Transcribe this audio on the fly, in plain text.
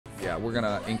Yeah, we're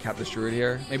gonna incap this druid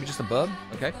here. Maybe just a bub.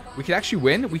 Okay. We can actually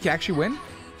win. We can actually win.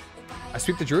 I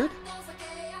sweep the druid.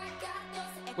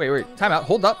 Wait. Time out.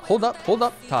 Hold up.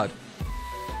 Todd.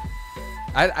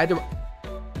 I had to,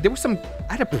 there was some,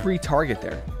 I had a pre-target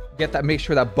there. Get that, make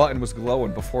sure that button was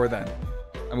glowing before then.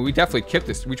 I mean, we definitely kick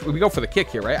this. We go for the kick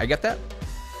here, right? I get that.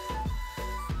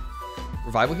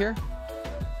 Revival here.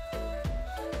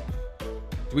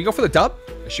 Do we go for the dub?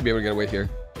 I should be able to get away here.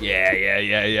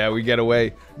 Yeah. We get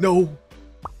away. No.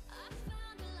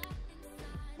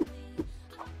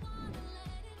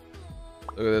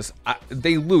 Look at this.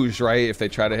 They lose, right? If they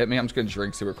try to hit me. I'm just going to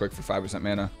drink super quick for 5%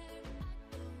 mana.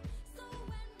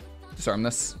 Disarm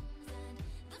this.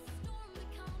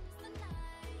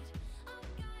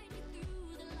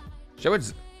 I should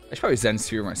probably Zen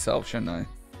Sphere myself, shouldn't I?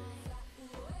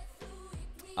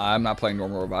 I'm not playing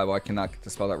normal revival. I cannot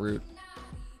dispel that root.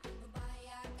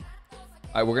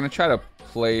 Alright, we're gonna try to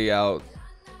play out.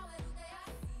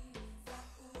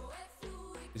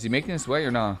 Is he making his way or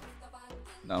no?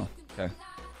 No. Okay.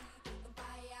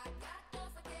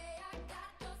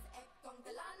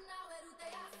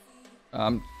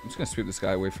 I'm just gonna sweep this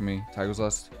guy away from me. Tiger's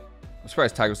Lust. I'm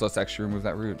surprised Tiger's Lust actually removed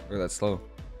that root or that slow.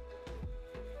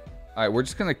 Alright, we're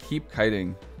just gonna keep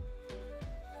kiting.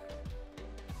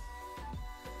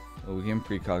 Oh, we can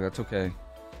precog. That's okay.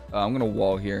 I'm gonna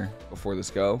wall here before this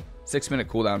go. 6-minute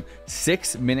cooldown.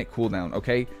 6-minute cooldown.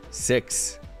 Okay,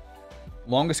 6.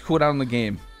 Longest cooldown in the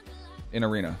game in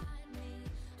arena.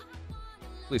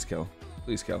 Please kill.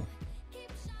 Please kill.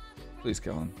 Please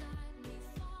kill him.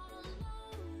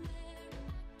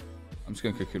 I'm just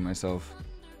gonna cocoon myself.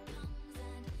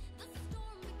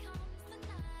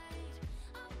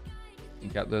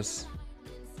 Got this.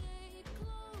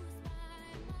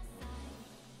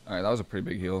 Alright, that was a pretty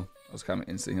big heal. That was kind of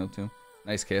an instant heal too.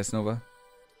 Nice Chaos Nova.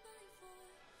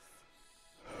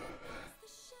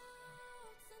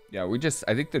 Yeah,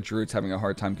 I think the Druid's having a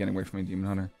hard time getting away from me, Demon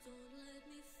Hunter.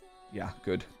 Yeah,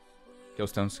 good. Kill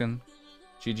Stone Skin.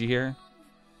 GG here.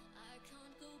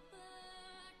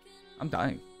 I'm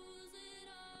dying.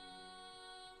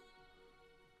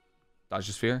 Dodge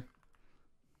the Sphere.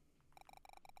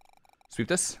 Sweep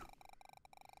this.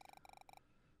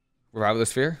 Revival the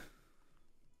Sphere.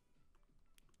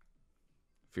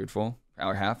 Feared full.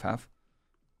 Hour half.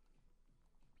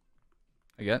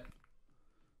 I get.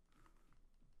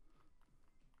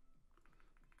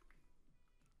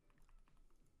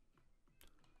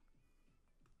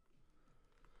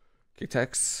 Kick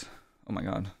Tex. Oh my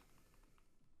god.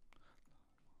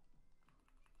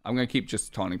 I'm gonna keep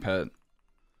just taunting Pet.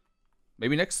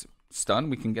 Maybe next stun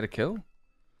we can get a kill.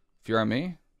 If you're on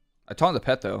me. I taunted the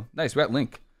Pet though. Nice, we got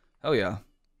Link. Hell yeah.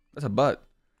 That's a butt.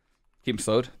 Keep him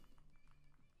slowed.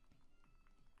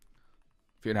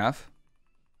 3.5.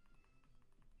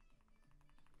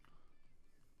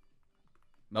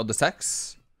 Meld the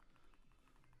Sex.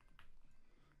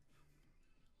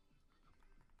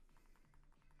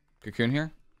 Cocoon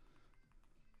here.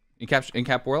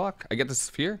 Incap Warlock. I get the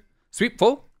Sphere. Sweep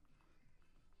full.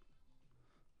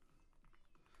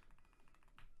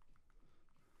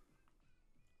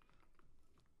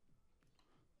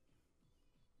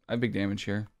 I have big damage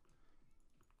here.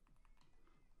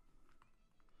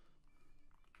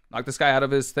 Knock this guy out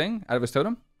of his thing, out of his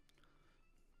totem.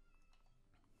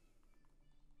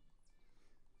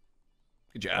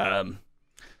 Good job.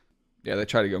 Yeah, they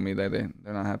try to go me. They're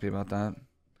not happy about that.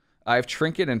 I have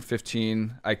Trinket and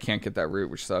 15. I can't get that root,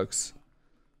 which sucks.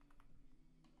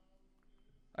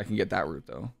 I can get that root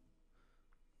though.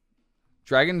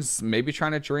 Dragon's maybe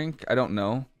trying to drink. I don't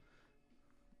know.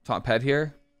 Taunt Pet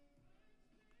here.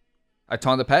 I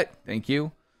taunt the Pet. Thank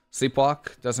you.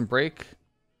 Sleepwalk doesn't break.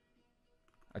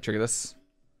 I trigger this.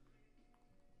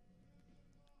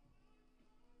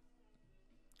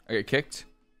 I get kicked.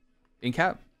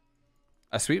 Incap.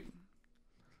 I sweep.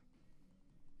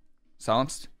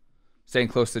 Silenced. Staying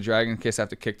close to the dragon in case I have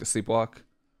to kick the Sleepwalk.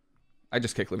 I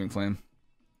just kick Living Flame.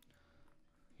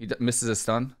 He misses his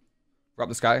stun. Drop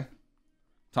this guy.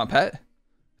 Taunt Pet.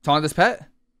 Taunt this Pet.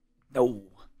 No.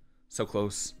 So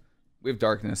close. We have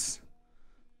Darkness.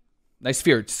 Nice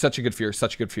Fear. Such a good Fear.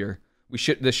 Such a good Fear.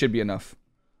 This should be enough.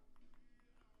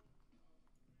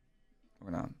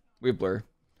 We're not. We have Blur.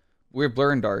 We have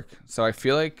Blur and Dark. So I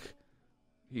feel like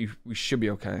we should be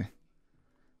okay.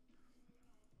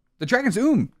 The Dragon's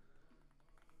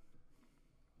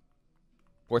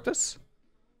Port this.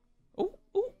 Oh.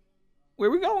 Where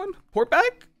are we going? Port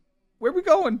back? Where are we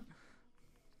going?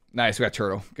 Nice. We got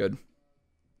Turtle. Good.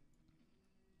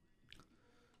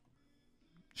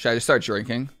 Should I just start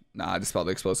drinking? Nah, I dispelled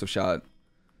the Explosive Shot.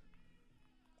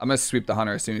 I'm going to sweep the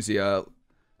Hunter as soon as he... I'm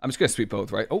just going to sweep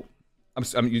both, right? Oh.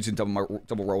 I'm using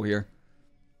double roll here.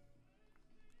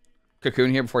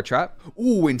 Cocoon here before trap.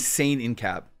 Ooh, insane in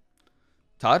cap.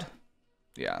 Todd?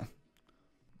 Yeah.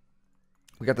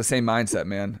 We got the same mindset,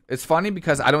 man. It's funny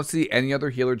because I don't see any other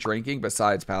healer drinking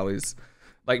besides Hpallys.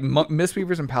 Like,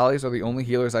 Mistweavers and Hpallys are the only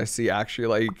healers I see actually,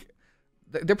 like...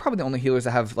 They're probably the only healers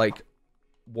that have, like,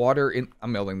 water in...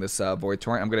 I'm building this Void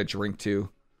Torrent. I'm going to drink too.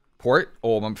 Port?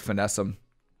 Oh, I'm going to finesse him.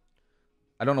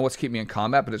 I don't know what's keeping me in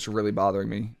combat, but it's really bothering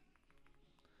me.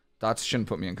 Dots shouldn't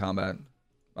put me in combat. I'm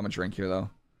going to drink here, though.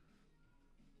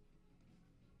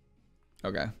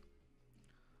 Okay.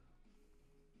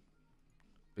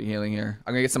 Be healing here.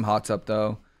 I'm going to get some hots up,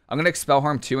 though. I'm going to Expel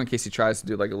Harm, too, in case he tries to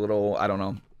do, like, a little... I don't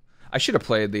know. I should have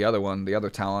played the other one, the other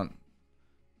talent.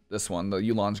 This one, the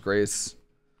Yu'lon's Grace.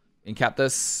 Incap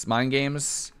this. Mind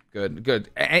Games. Good, good.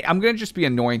 I'm going to just be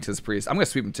annoying to this Priest. I'm going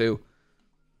to sweep him, too.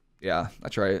 Yeah,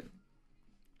 that's right.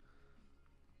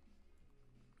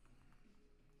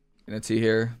 Manatee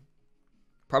here.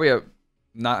 Probably a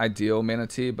not ideal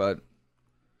Manatee, but...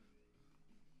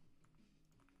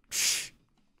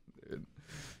 Dude.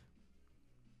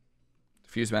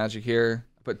 Diffuse Magic here.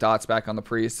 Put dots back on the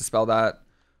Priest to spell that.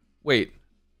 Wait.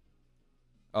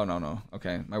 Oh, no.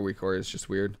 Okay, my recoil is just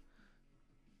weird.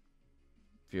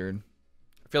 Feared.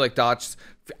 I feel like dots...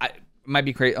 might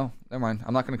be crazy. Oh, never mind.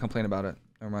 I'm not going to complain about it.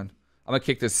 Never mind. I'm going to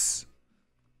kick this...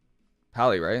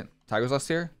 Hpally, right? Tiger's Lust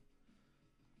here?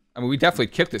 I mean, we definitely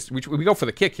kick this. We go for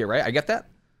the kick here, right? I get that.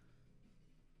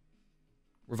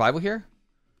 Revival here?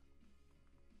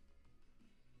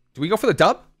 Do we go for the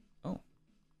dub? Oh.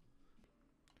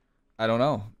 I don't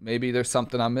know. Maybe there's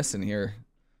something I'm missing here.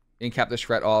 Incap the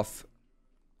Shred off.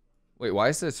 Wait, why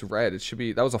is this red? It should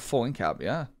be... That was a full incap,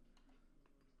 yeah.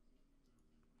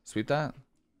 Sweep that.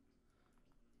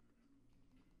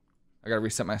 I gotta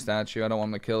reset my statue. I don't want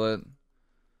him to kill it.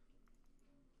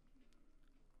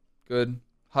 Good.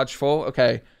 Hutch full.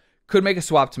 Okay. Could make a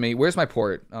swap to me. Where's my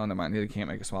port? Oh, never mind. He can't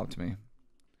make a swap to me.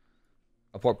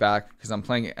 I'll port back because I'm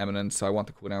playing Eminence, so I want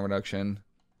the cooldown reduction.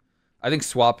 I think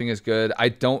swapping is good. I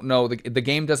don't know. The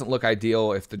game doesn't look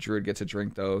ideal if the Druid gets a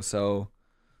drink, though, so...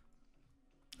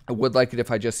 I would like it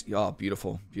if I just... Oh,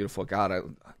 beautiful. Beautiful.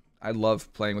 God, I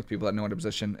love playing with people that know how to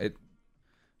position. It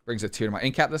brings a tear to my...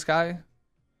 Incap this guy.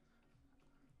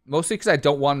 Mostly because I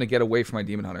don't want him to get away from my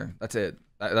Demon Hunter. That's it.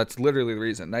 That's literally the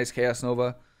reason. Nice Chaos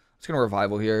Nova. Just going to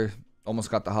Revival here.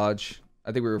 Almost got the Hodge.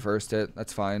 I think we reversed it.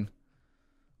 That's fine.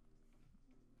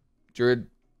 Druid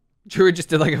just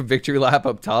did like a victory lap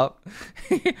up top.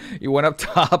 He went up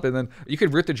top and then... You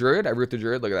could root the Druid. I root the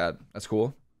Druid. Look at that. That's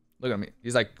cool. Look at me.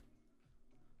 He's like...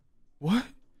 What?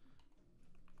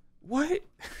 What?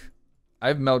 I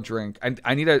have Meld Drink.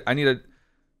 I need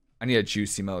a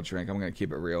juicy Meld Drink. I'm gonna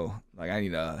keep it real. Like I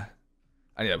need a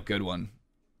good one.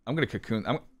 I'm gonna cocoon.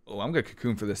 I'm gonna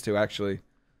cocoon for this too. Actually,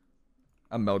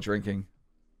 I'm Meld drinking.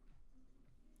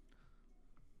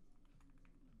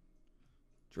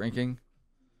 Drinking.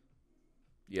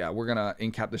 Yeah, we're gonna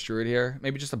incap this Druid here.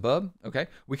 Maybe just a bub. Okay,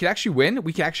 we could actually win.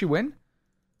 We could actually win.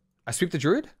 I sweep the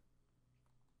Druid.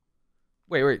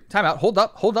 Wait. Time out. Hold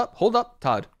up.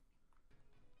 Todd.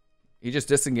 He just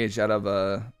disengaged out of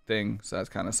a thing, so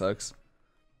that kind of sucks.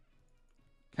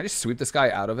 Can I just sweep this guy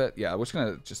out of it? Yeah, we're just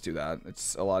going to just do that.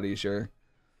 It's a lot easier.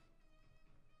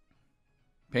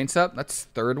 Paints up. That's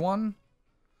third one.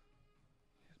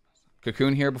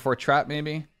 Cocoon here before trap,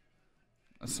 maybe.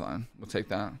 That's fine. We'll take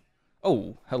that.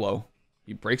 Oh, hello.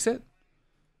 He breaks it?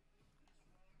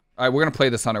 All right, we're going to play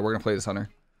this Hunter.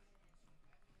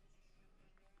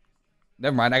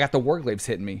 Never mind. I got the Warglaives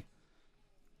hitting me.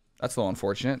 That's a little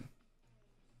unfortunate.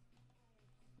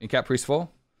 Incap Priest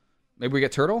full. Maybe we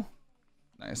get Turtle?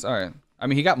 Nice. All right. I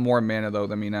mean, he got more mana, though,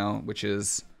 than me now, which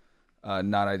is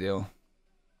not ideal.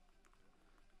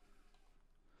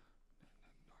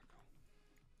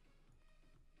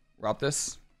 Rob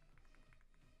this.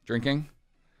 Drinking.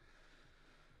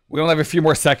 We only have a few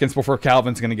more seconds before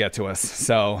Calvin's going to get to us,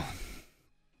 so... All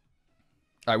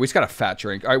right, we just got a fat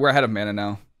drink. All right, we're ahead of mana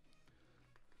now.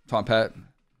 Taunt Pet.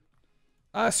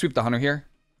 Sweep the Hunter here.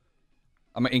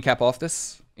 I'm going to incap off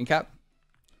this. Incap.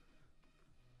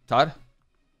 Todd.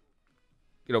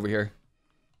 Get over here.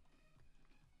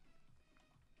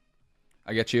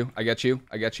 I get you.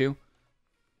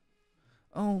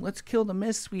 Oh, let's kill the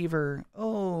Mistweaver.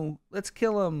 Oh, let's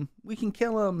kill him. We can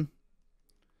kill him.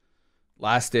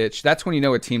 Last ditch. That's when you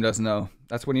know a team doesn't know.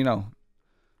 That's when you know.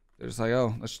 They're just like,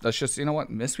 oh, let's just, you know what?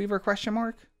 Mistweaver question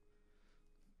mark?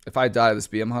 If I die this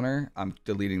BM Hunter, I'm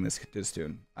deleting this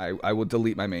tune. I will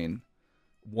delete my main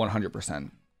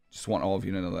 100%. Just want all of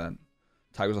you to know that.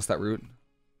 Tiger's lost that root.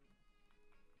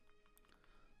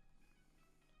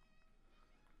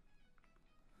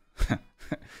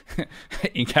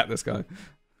 Ink at this guy.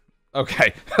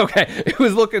 Okay, okay. It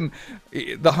was looking...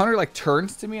 The hunter, like,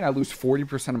 turns to me, and I lose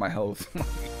 40% of my health.